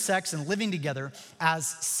premarital sex and living together as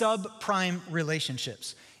subprime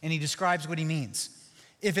relationships. And he describes what he means.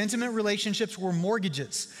 If intimate relationships were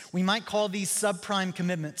mortgages, we might call these subprime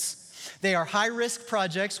commitments. They are high-risk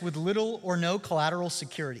projects with little or no collateral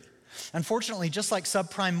security. Unfortunately, just like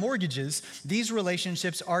subprime mortgages, these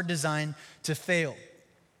relationships are designed to fail.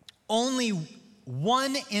 Only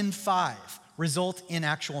 1 in 5 result in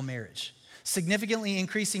actual marriage. significantly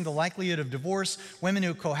increasing the likelihood of divorce. Women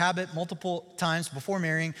who cohabit multiple times before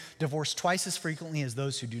marrying divorce twice as frequently as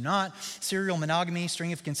those who do not. Serial monogamy,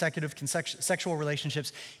 string of consecutive sexual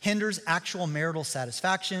relationships, hinders actual marital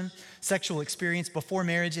satisfaction. Sexual experience before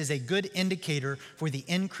marriage is a good indicator for the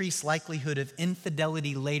increased likelihood of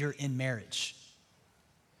infidelity later in marriage.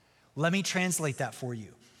 Let me translate that for you.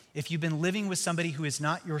 If you've been living with somebody who is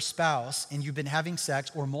not your spouse and you've been having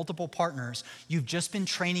sex or multiple partners, you've just been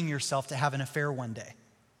training yourself to have an affair one day.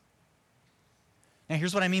 Now,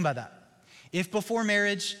 here's what I mean by that. If before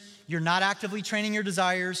marriage, you're not actively training your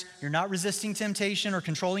desires, you're not resisting temptation or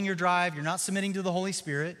controlling your drive, you're not submitting to the Holy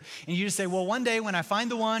Spirit, and you just say, well, one day when I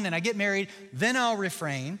find the one and I get married, then I'll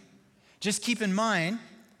refrain, just keep in mind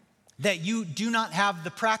that you do not have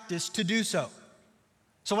the practice to do so.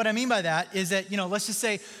 So what I mean by that is that, let's just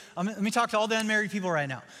say, let me talk to all the unmarried people right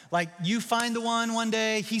now. Like, you find the one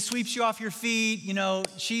day, he sweeps you off your feet,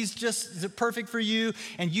 she's just perfect for you,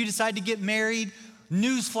 and you decide to get married.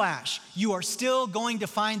 Newsflash, you are still going to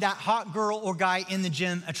find that hot girl or guy in the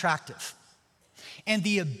gym attractive. And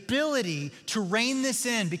the ability to rein this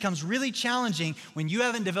in becomes really challenging when you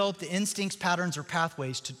haven't developed the instincts, patterns, or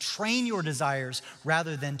pathways to train your desires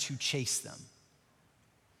rather than to chase them.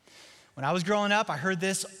 When I was growing up, I heard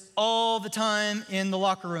this all the time in the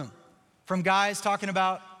locker room from guys talking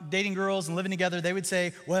about dating girls and living together. They would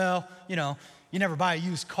say, well, you never buy a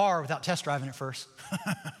used car without test driving it first.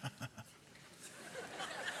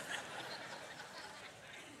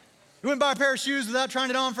 You wouldn't buy a pair of shoes without trying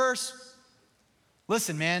it on first?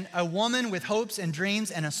 Listen, man, a woman with hopes and dreams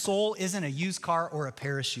and a soul isn't a used car or a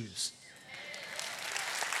pair of shoes.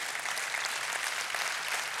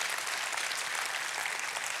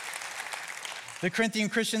 The Corinthian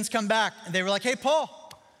Christians come back and they were like, hey,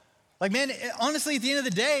 Paul, man, honestly, at the end of the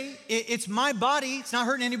day, it's my body. It's not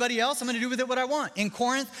hurting anybody else. I'm going to do with it what I want. In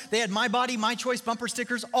Corinth, they had my body, my choice bumper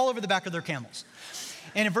stickers all over the back of their camels.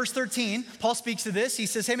 And in verse 13, Paul speaks to this. He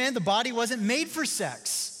says, hey, man, the body wasn't made for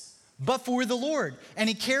sex, but for the Lord. And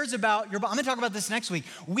he cares about your body. I'm going to talk about this next week.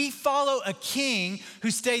 We follow a king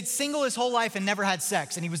who stayed single his whole life and never had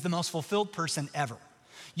sex, and he was the most fulfilled person ever.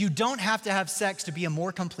 You don't have to have sex to be a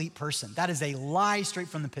more complete person. That is a lie straight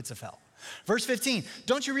from the pits of hell. Verse 15,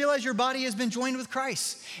 don't you realize your body has been joined with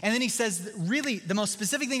Christ? And then he says, really, the most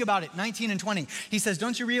specific thing about it, 19 and 20, he says,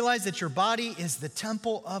 don't you realize that your body is the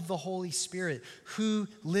temple of the Holy Spirit who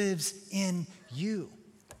lives in you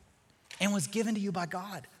and was given to you by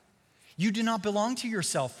God? You do not belong to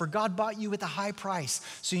yourself, for God bought you with a high price,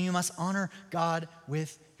 so you must honor God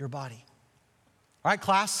with your body. All right,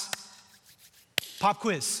 class, pop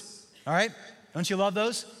quiz, all right? Don't you love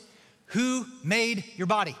those? Who made your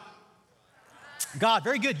body? God.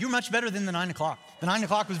 Very good. You're much better than the 9 o'clock. The 9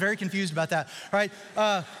 o'clock was very confused about that. All right.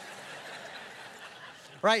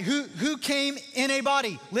 Right. Who came in a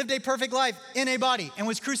body, lived a perfect life in a body, and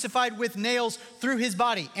was crucified with nails through his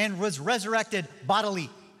body and was resurrected bodily?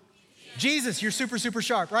 Jesus. You're super, super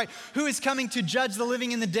sharp, right? Who is coming to judge the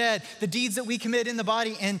living and the dead, the deeds that we commit in the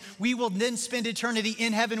body, and we will then spend eternity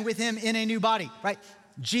in heaven with him in a new body, right?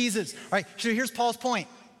 Jesus. All right. So here's Paul's point.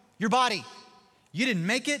 Your body, you didn't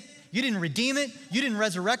make it. You didn't redeem it. You didn't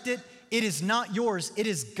resurrect it. It is not yours. It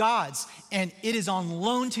is God's, and it is on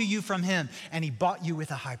loan to you from him, and he bought you with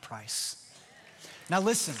a high price. Now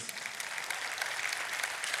listen.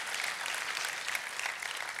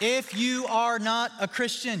 If you are not a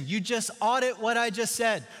Christian, you just audit what I just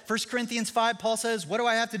said. 1 Corinthians 5, Paul says, what do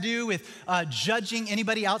I have to do with judging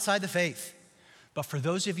anybody outside the faith? But for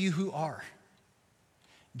those of you who are,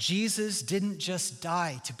 Jesus didn't just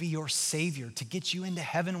die to be your savior, to get you into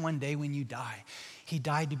heaven one day when you die. He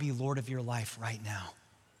died to be Lord of your life right now.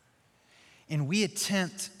 And we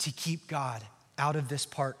attempt to keep God out of this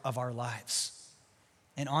part of our lives.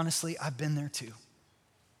 And honestly, I've been there too.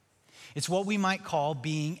 It's what we might call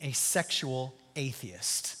being a sexual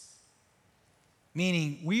atheist.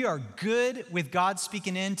 Meaning we are good with God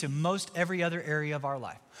speaking into most every other area of our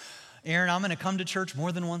life. Aaron, I'm gonna come to church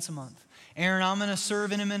more than once a month. Aaron, I'm gonna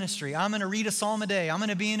serve in a ministry. I'm gonna read a psalm a day. I'm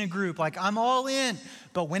gonna be in a group. Like, I'm all in.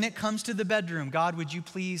 But when it comes to the bedroom, God, would you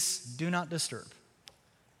please do not disturb?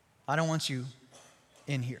 I don't want you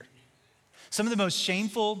in here. Some of the most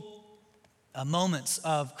shameful moments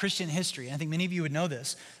of Christian history, and I think many of you would know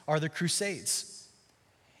this, are the Crusades.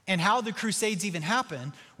 And how the Crusades even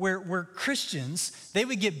happened, where Christians, they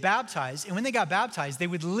would get baptized, and when they got baptized, they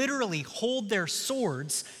would literally hold their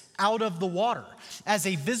swords out of the water as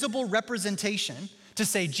a visible representation to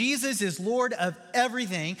say, Jesus is Lord of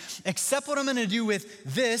everything, except what I'm gonna do with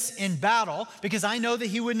this in battle, because I know that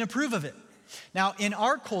he wouldn't approve of it. Now, in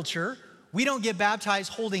our culture, we don't get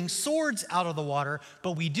baptized holding swords out of the water,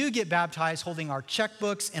 but we do get baptized holding our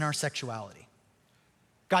checkbooks and our sexuality.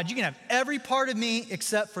 God, you can have every part of me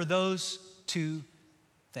except for those two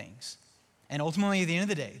things. And ultimately, at the end of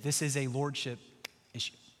the day, this is a lordship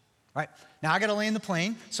issue. All right, now I got to land the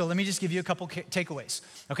plane, so let me just give you a couple takeaways,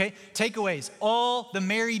 okay? Takeaways, all the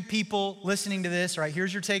married people listening to this, all right,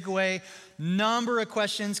 here's your takeaway. Number of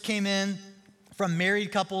questions came in from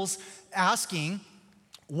married couples asking,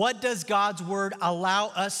 what does God's word allow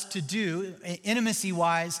us to do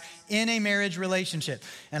intimacy-wise in a marriage relationship?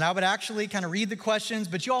 And I would actually kind of read the questions,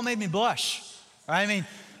 but you all made me blush, all right? I mean,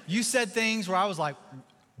 you said things where I was like,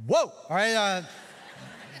 whoa, all right,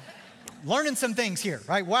 learning some things here,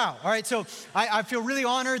 right? Wow. All right, so I feel really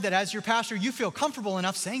honored that as your pastor, you feel comfortable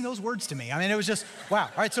enough saying those words to me. I mean, it was just, wow.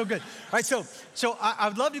 All right, so good. All right, so I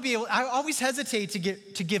would love to be able, I always hesitate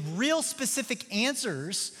to give real specific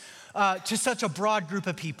answers to such a broad group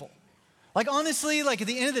of people. Like honestly, like at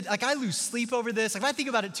the end of the, like I lose sleep over this. Like if I think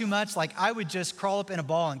about it too much, like I would just crawl up in a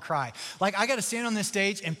ball and cry. Like I got to stand on this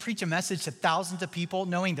stage and preach a message to thousands of people,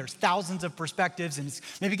 knowing there's thousands of perspectives and it's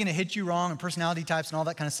maybe going to hit you wrong and personality types and all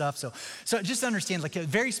that kind of stuff. So just understand, like a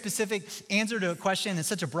very specific answer to a question in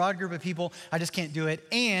such a broad group of people, I just can't do it.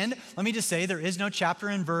 And let me just say, there is no chapter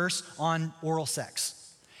and verse on oral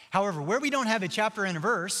sex. However, where we don't have a chapter and a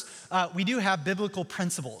verse, we do have biblical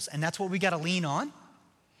principles, and that's what we got to lean on.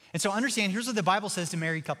 And so understand, here's what the Bible says to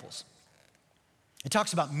married couples. It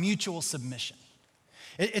talks about mutual submission.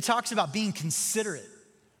 It talks about being considerate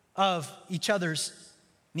of each other's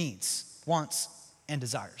needs, wants, and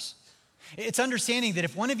desires. It's understanding that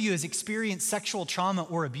if one of you has experienced sexual trauma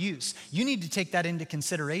or abuse, you need to take that into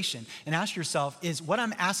consideration and ask yourself, is what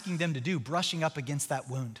I'm asking them to do brushing up against that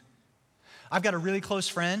wound? I've got a really close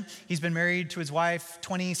friend. He's been married to his wife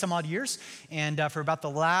 20 some odd years. And for about the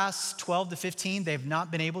last 12 to 15, they've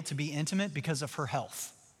not been able to be intimate because of her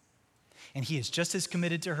health. And he is just as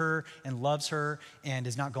committed to her and loves her and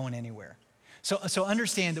is not going anywhere. So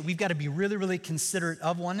understand that we've got to be really, really considerate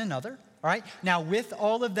of one another. All right. Now, with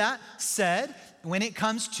all of that said, when it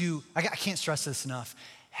comes to, I can't stress this enough,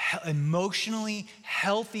 emotionally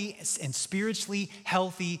healthy and spiritually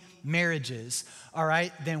healthy marriages, all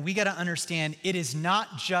right, then we got to understand it is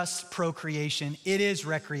not just procreation, it is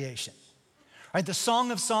recreation. All right, the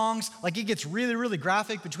Song of Songs, like it gets really, really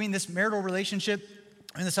graphic between this marital relationship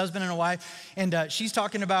and this husband and a wife, and she's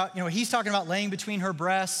talking about, he's talking about laying between her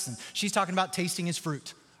breasts, and she's talking about tasting his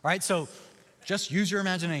fruit. All right, so just use your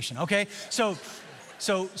imagination, okay? So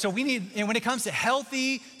we need, and when it comes to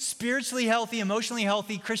healthy, spiritually healthy, emotionally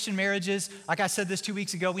healthy Christian marriages, like I said this 2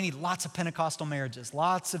 weeks ago, we need lots of Pentecostal marriages,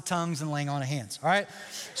 lots of tongues and laying on of hands, all right?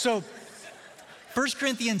 So 1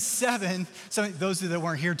 Corinthians 7, those that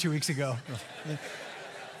weren't here 2 weeks ago.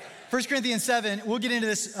 1 Corinthians 7, we'll get into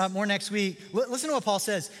this more next week. Listen to what Paul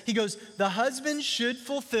says. He goes, the husband should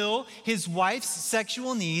fulfill his wife's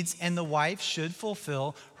sexual needs and the wife should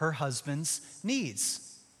fulfill her husband's needs.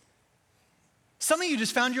 Some of you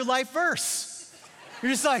just found your life verse.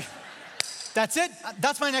 You're just like, that's it.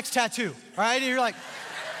 That's my next tattoo, all right? And you're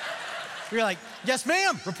like, yes,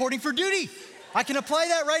 ma'am, reporting for duty. I can apply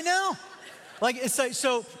that right now. Like, it's like,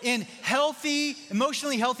 so in healthy,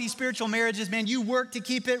 emotionally healthy spiritual marriages, man, you work to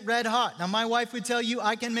keep it red hot. Now, my wife would tell you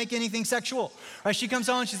I can make anything sexual. Right? She comes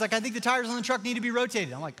home, she's like, I think the tires on the truck need to be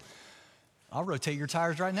rotated. I'm like, I'll rotate your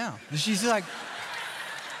tires right now. And she's like,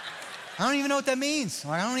 I don't even know what that means.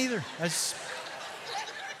 I'm like, I don't either. That's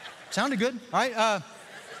sounded good, all right?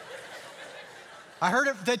 I heard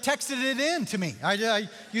it, they texted it in to me. I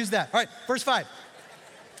used that. All right, verse 5.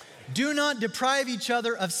 Do not deprive each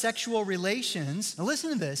other of sexual relations. Now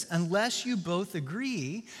listen to this. Unless you both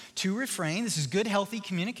agree to refrain, this is good, healthy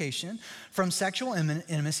communication, from sexual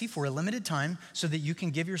intimacy for a limited time so that you can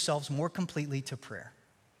give yourselves more completely to prayer.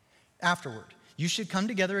 Afterward, you should come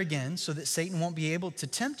together again so that Satan won't be able to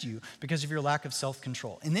tempt you because of your lack of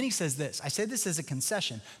self-control. And then he says this. I say this as a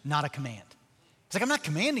concession, not a command. It's like, I'm not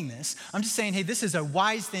commanding this. I'm just saying, hey, this is a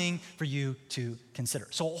wise thing for you to consider.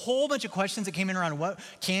 So a whole bunch of questions that came in around what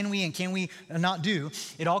can we and can we not do.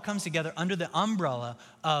 It all comes together under the umbrella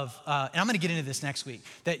of, and I'm going to get into this next week,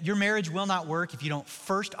 that your marriage will not work if you don't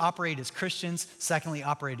first operate as Christians, secondly,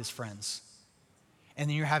 operate as friends. And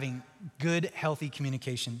then you're having good, healthy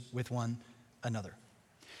communication with one another.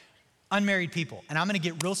 Unmarried people, and I'm going to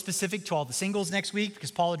get real specific to all the singles next week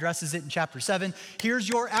because Paul addresses it in chapter 7. Here's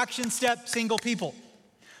your action step, single people.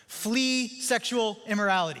 Flee sexual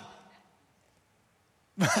immorality.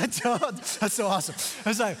 That's so awesome. I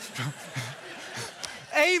was like,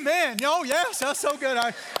 amen. Oh, yes, that's so good.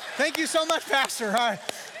 Thank you so much, Pastor. All right.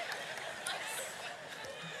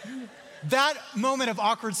 That moment of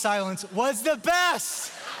awkward silence was the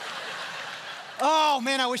best. Oh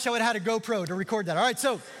man, I wish I would have had a GoPro to record that. All right,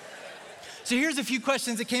 so here's a few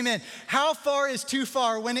questions that came in. How far is too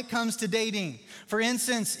far when it comes to dating? For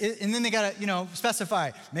instance, and then they gotta,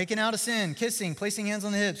 specify, making out a sin, kissing, placing hands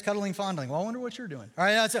on the hips, cuddling, fondling. Well, I wonder what you're doing. All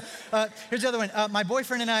right, here's the other one. My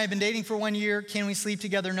boyfriend and I have been dating for 1 year. Can we sleep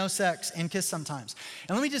together, no sex, and kiss sometimes?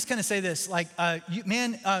 And let me just kind of say this,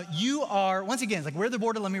 you are, once again, where's the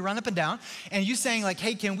border? Let me run up and down. And you saying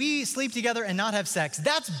hey, can we sleep together and not have sex?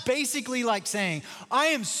 That's basically like saying, I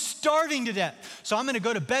am starving to death, so I'm gonna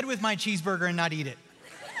go to bed with my cheeseburger and not eat it.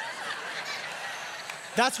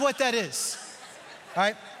 That's what that is. All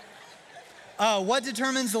right. What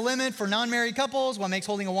determines the limit for non-married couples? What makes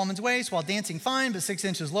holding a woman's waist while dancing fine, but 6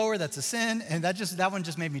 inches lower, that's a sin? And that one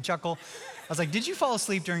just made me chuckle. I was like, did you fall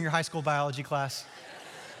asleep during your high school biology class?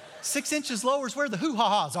 6 inches lower is where the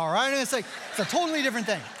hoo-ha-has are, right? And it's a totally different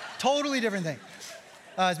thing. Totally different thing.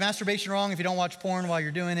 Is masturbation wrong if you don't watch porn while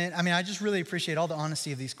you're doing it? I mean, I just really appreciate all the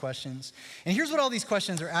honesty of these questions. And here's what all these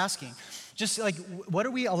questions are asking. Just what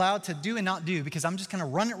are we allowed to do and not do? Because I'm just gonna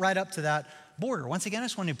run it right up to that border. Once again, I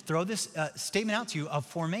just want to throw this statement out to you of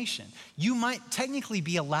formation. You might technically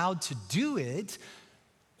be allowed to do it,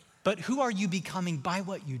 but who are you becoming by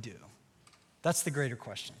what you do? That's the greater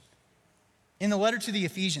question. In the letter to the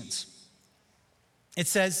Ephesians, it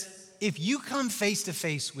says, if you come face to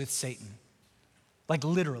face with Satan,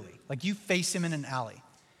 literally, you face him in an alley,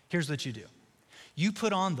 here's what you do. You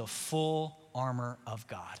put on the full armor of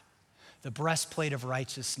God, the breastplate of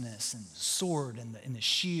righteousness and the sword and the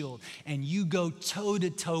shield, and you go toe to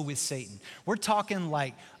toe with Satan. We're talking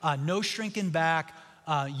no shrinking back,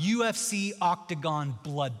 UFC octagon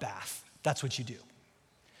bloodbath. That's what you do.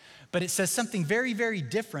 But it says something very, very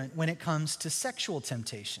different when it comes to sexual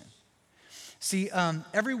temptation. See,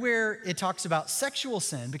 everywhere it talks about sexual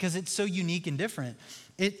sin, because it's so unique and different,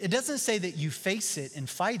 it doesn't say that you face it and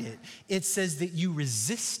fight it. It says that you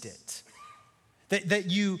resist it.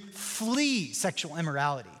 That you flee sexual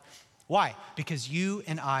immorality. Why? Because you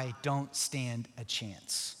and I don't stand a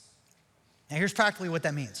chance. Now here's practically what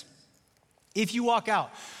that means. If you walk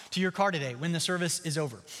out to your car today when the service is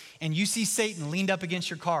over and you see Satan leaned up against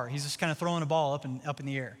your car, he's just kind of throwing a ball up in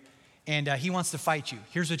the air and he wants to fight you.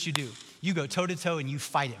 Here's what you do. You go toe to toe and you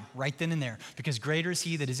fight him right then and there because greater is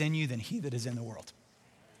he that is in you than he that is in the world.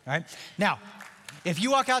 All right? Now, if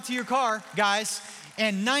you walk out to your car, guys,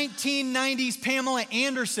 and 1990s Pamela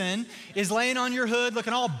Anderson is laying on your hood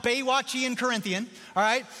looking all Baywatchy and Corinthian, all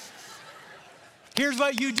right? Here's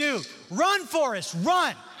what you do. Run, Forrest,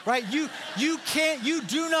 run, right? You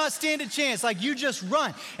do not stand a chance. You just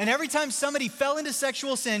run. And every time somebody fell into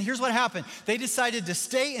sexual sin, here's what happened. They decided to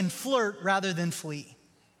stay and flirt rather than flee.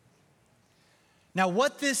 Now,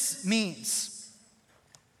 what this means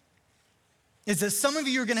is that some of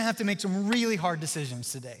you are gonna have to make some really hard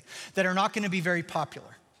decisions today that are not gonna be very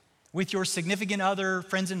popular with your significant other,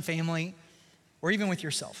 friends and family, or even with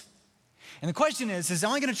yourself. And the question is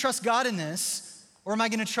am I gonna trust God in this, or am I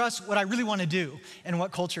gonna trust what I really wanna do and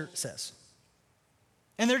what culture says?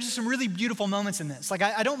 And there's just some really beautiful moments in this.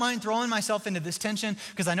 I don't mind throwing myself into this tension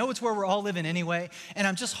because I know it's where we're all living anyway. And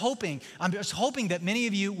I'm just hoping that many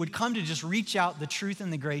of you would come to just reach out the truth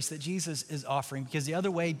and the grace that Jesus is offering because the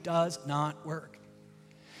other way does not work.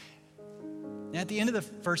 And at the end of the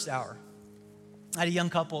first hour, I had a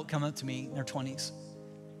young couple come up to me in their 20s.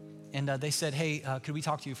 And they said, hey, could we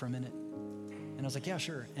talk to you for a minute? And I was like, yeah,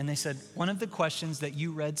 sure. And they said, one of the questions that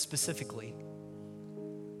you read specifically,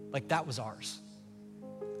 that was ours.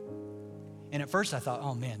 And at first I thought,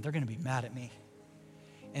 oh man, they're gonna be mad at me.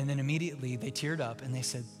 And then immediately they teared up and they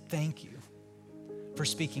said, thank you for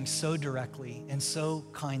speaking so directly and so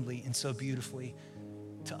kindly and so beautifully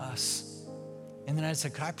to us. And then I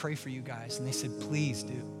said, could I pray for you guys? And they said, please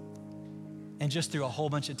do. And just through a whole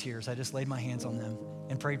bunch of tears, I just laid my hands on them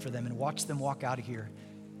and prayed for them and watched them walk out of here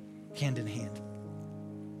hand in hand.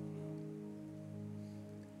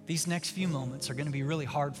 These next few moments are gonna be really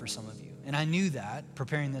hard for some of you. And I knew that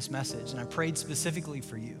preparing this message, and I prayed specifically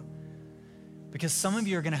for you because some of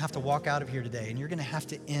you are gonna have to walk out of here today and you're gonna have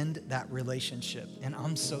to end that relationship. And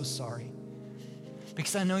I'm so sorry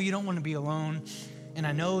because I know you don't wanna be alone, and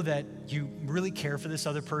I know that you really care for this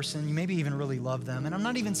other person. You maybe even really love them. And I'm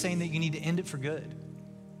not even saying that you need to end it for good,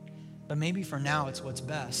 but maybe for now it's what's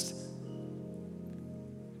best.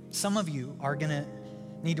 Some of you are gonna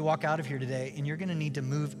need to walk out of here today and you're gonna need to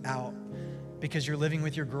move out because you're living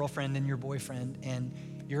with your girlfriend and your boyfriend and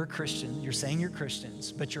you're a Christian, you're saying you're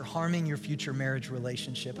Christians, but you're harming your future marriage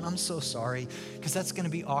relationship. And I'm so sorry because that's gonna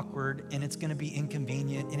be awkward and it's gonna be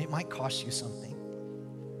inconvenient and it might cost you something.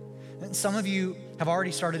 And some of you have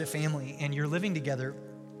already started a family and you're living together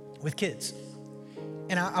with kids.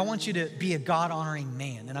 And I want you to be a God-honoring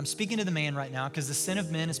man. And I'm speaking to the man right now because the sin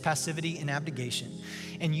of men is passivity and abnegation.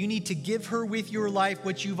 And you need to give her with your life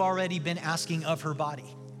what you've already been asking of her body.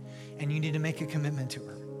 And you need to make a commitment to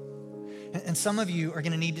her. And some of you are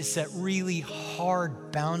gonna need to set really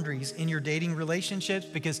hard boundaries in your dating relationships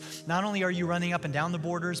because not only are you running up and down the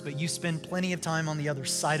borders, but you spend plenty of time on the other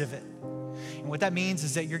side of it. And what that means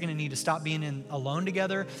is that you're gonna need to stop being alone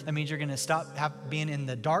together. That means you're gonna stop being in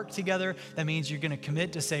the dark together. That means you're gonna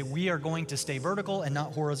commit to say, we are going to stay vertical and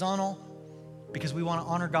not horizontal because we wanna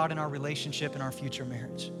honor God in our relationship and our future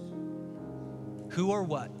marriage. Who or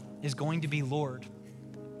what is going to be Lord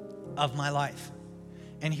of my life?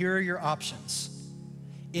 And here are your options.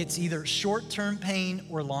 It's either short-term pain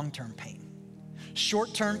or long-term pain.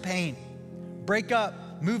 Short-term pain, break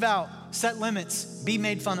up, move out, set limits, be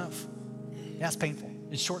made fun of. That's painful,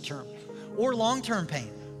 it's short-term. Or long-term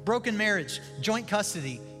pain, broken marriage, joint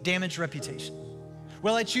custody, damaged reputation.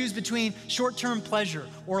 Will I choose between short-term pleasure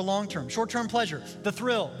or long-term? Short-term pleasure, the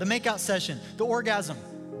thrill, the makeout session, the orgasm,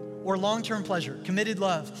 or long-term pleasure, committed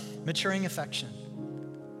love, maturing affection,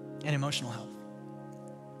 and emotional health.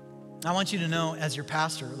 I want you to know as your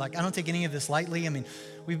pastor, I don't take any of this lightly. I mean,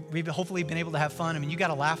 we've hopefully been able to have fun. I mean, you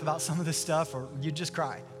gotta laugh about some of this stuff or you just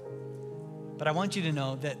cry. But I want you to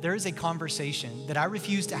know that there is a conversation that I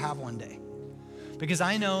refuse to have one day because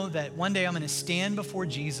I know that one day I'm gonna stand before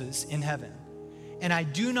Jesus in heaven and I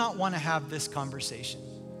do not wanna have this conversation.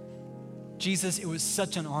 Jesus, it was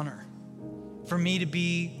such an honor for me to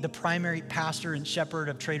be the primary pastor and shepherd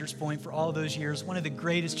of Traders Point for all those years, one of the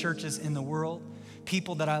greatest churches in the world,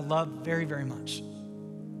 people that I love very, very much.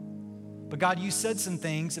 But God, you said some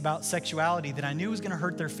things about sexuality that I knew was gonna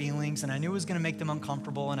hurt their feelings and I knew it was gonna make them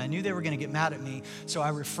uncomfortable and I knew they were gonna get mad at me, so I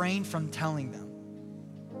refrained from telling them.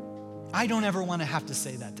 I don't ever wanna have to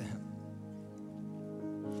say that to him.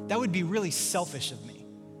 That would be really selfish of me.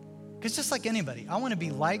 Because just like anybody, I wanna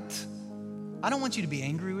be liked. I don't want you to be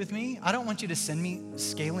angry with me. I don't want you to send me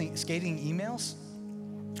skating emails.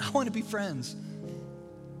 I wanna be friends.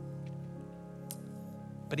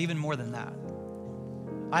 But even more than that,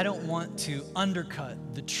 I don't want to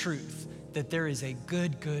undercut the truth that there is a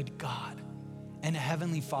good, good God and a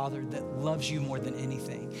heavenly Father that loves you more than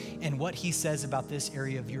anything. And what he says about this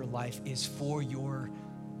area of your life is for your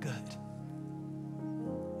good.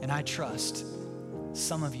 And I trust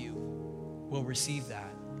some of you will receive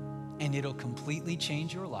that and it'll completely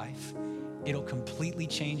change your life. It'll completely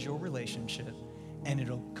change your relationship and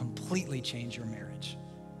it'll completely change your marriage.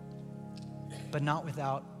 But not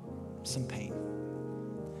without some pain.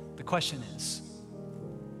 The question is,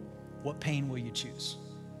 what pain will you choose?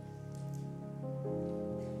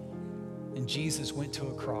 And Jesus went to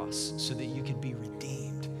a cross so that you could be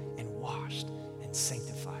redeemed and washed and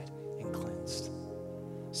sanctified and cleansed.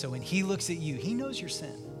 So when he looks at you, he knows your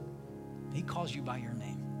sin. He calls you by your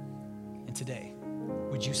name. And today,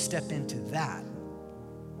 would you step into that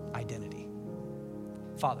identity?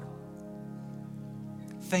 Father,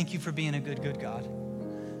 thank you for being a good, good God.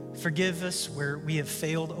 Forgive us where we have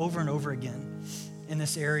failed over and over again in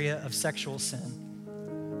this area of sexual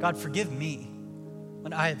sin. God, forgive me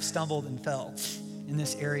when I have stumbled and fell in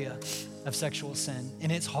this area of sexual sin.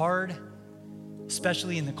 And it's hard,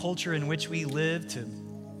 especially in the culture in which we live, to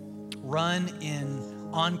run in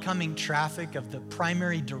oncoming traffic of the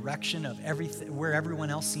primary direction of everything, where everyone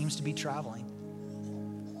else seems to be traveling.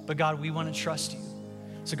 But God, we want to trust you.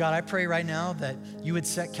 So God, I pray right now that you would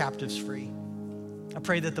set captives free. I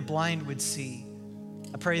pray that the blind would see.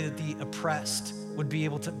 I pray that the oppressed would be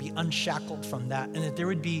able to be unshackled from that, and that there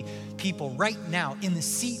would be people right now in the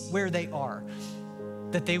seat where they are,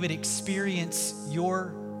 that they would experience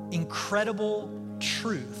your incredible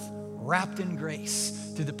truth wrapped in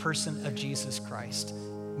grace through the person of Jesus Christ.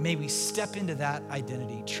 May we step into that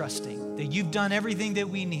identity, trusting that you've done everything that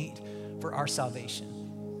we need for our salvation.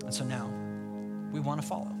 And so now we want to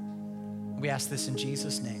follow. We ask this in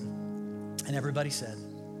Jesus' name. And everybody said,